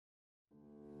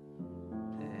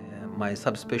My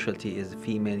subspecialty is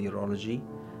female urology,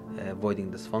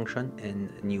 voiding dysfunction,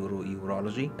 and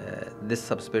urology. This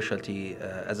subspecialty,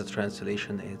 as a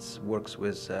translation, it works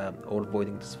with all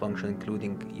voiding dysfunction,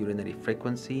 including urinary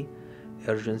frequency,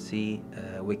 urgency,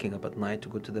 waking up at night to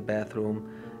go to the bathroom,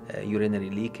 urinary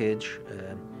leakage,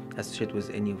 associated with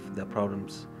any of the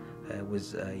problems with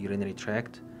urinary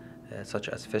tract, such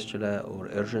as fistula or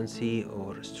urgency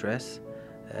or stress.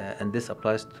 And this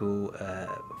applies to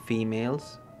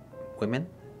females, women,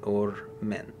 or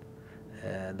men.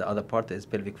 The other part is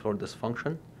pelvic floor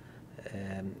dysfunction.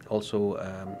 Also,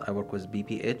 I work with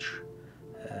BPH.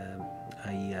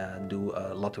 I do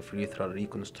a lot of urethral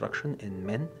reconstruction in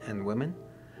men and women.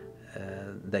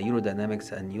 The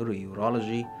urodynamics and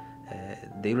urology.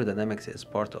 The urodynamics is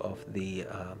part of the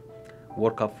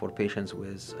workup for patients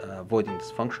with voiding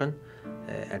dysfunction.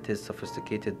 It is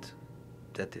sophisticated,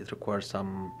 that it requires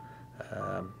some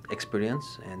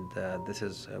experience, and this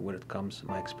is where it comes,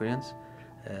 my experience.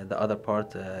 The other part,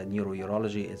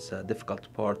 urology, is a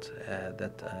difficult part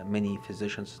that many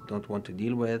physicians don't want to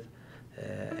deal with,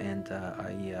 and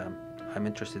I'm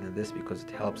interested in this because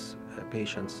it helps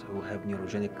patients who have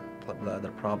neurogenic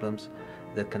bladder problems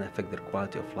that can affect their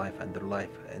quality of life and their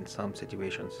life in some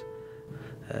situations.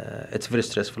 It's very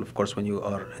stressful, of course, when you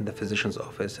are in the physician's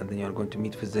office and then you're going to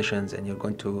meet physicians and you're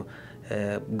going to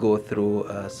go through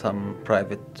some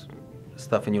private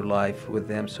stuff in your life with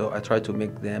them. So I try to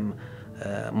make them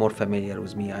more familiar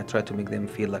with me. I try to make them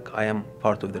feel like I am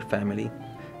part of their family.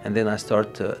 And then I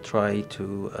start to try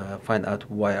to find out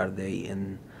why are they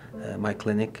in my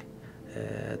clinic.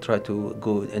 Try to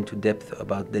go into depth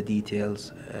about the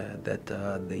details that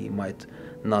they might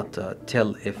not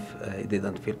tell if they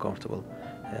don't feel comfortable.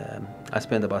 I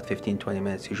spend about 15-20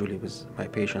 minutes usually with my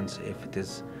patients. If it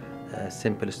is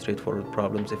simple, straightforward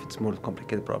problems, if it's more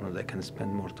complicated problems, I can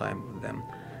spend more time with them.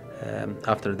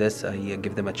 After this, I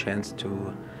give them a chance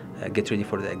to get ready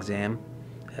for the exam,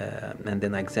 and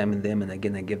then I examine them, and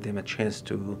again I give them a chance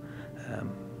to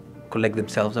collect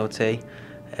themselves, I would say,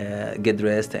 get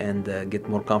dressed and get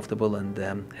more comfortable, and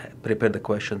prepare the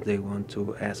questions they want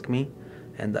to ask me.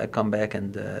 And I come back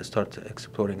and start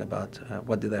exploring about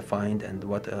what did I find and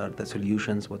what are the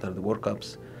solutions, what are the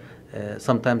workups.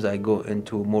 Sometimes I go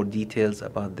into more details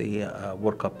about the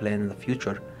workup plan in the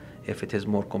future if it is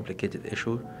more complicated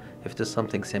issue. If it is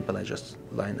something simple, I just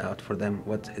line out for them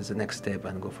what is the next step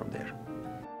and go from there.